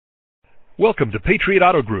Welcome to Patriot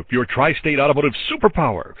Auto Group, your tri-state automotive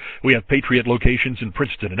superpower. We have Patriot locations in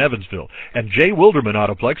Princeton and Evansville, and J. Wilderman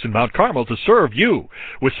Autoplex in Mount Carmel to serve you.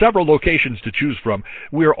 With several locations to choose from,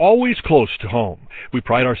 we are always close to home. We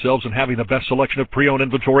pride ourselves in having the best selection of pre-owned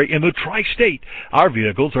inventory in the tri-state. Our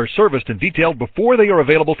vehicles are serviced and detailed before they are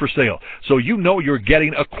available for sale, so you know you're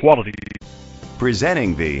getting a quality.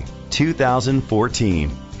 Presenting the 2014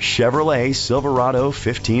 Chevrolet Silverado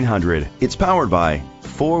 1500. It's powered by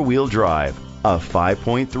four-wheel drive, a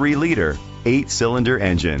 5.3-liter, 8-cylinder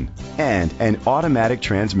engine, and an automatic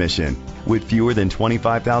transmission. With fewer than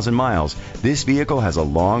 25,000 miles, this vehicle has a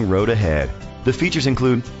long road ahead. The features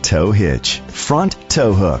include tow hitch, front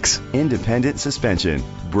tow hooks, independent suspension,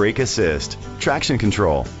 brake assist, traction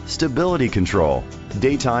control, stability control,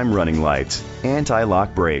 daytime running lights,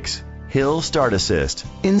 anti-lock brakes, hill start assist.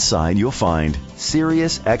 Inside you'll find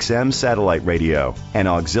Sirius XM satellite radio, an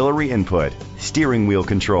auxiliary input, steering wheel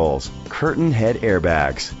controls, curtain head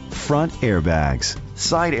airbags, front airbags,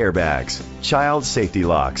 side airbags, child safety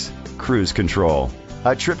locks, cruise control,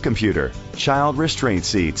 a trip computer, child restraint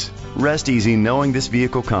seats. Rest easy knowing this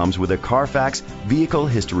vehicle comes with a Carfax Vehicle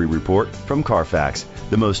History Report from Carfax,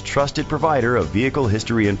 the most trusted provider of vehicle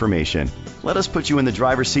history information. Let us put you in the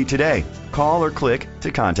driver's seat today. Call or click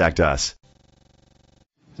to contact us.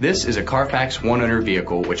 This is a Carfax one-owner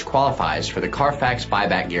vehicle which qualifies for the Carfax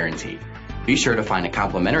buyback guarantee. Be sure to find a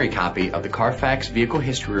complimentary copy of the Carfax Vehicle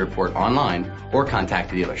History Report online or contact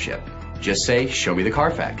the dealership. Just say, "Show me the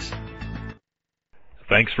Carfax."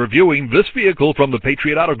 Thanks for viewing this vehicle from the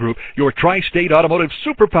Patriot Auto Group, your tri-state automotive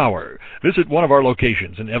superpower. Visit one of our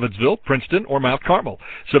locations in Evansville, Princeton, or Mount Carmel.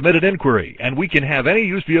 Submit an inquiry, and we can have any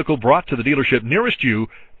used vehicle brought to the dealership nearest you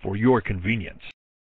for your convenience.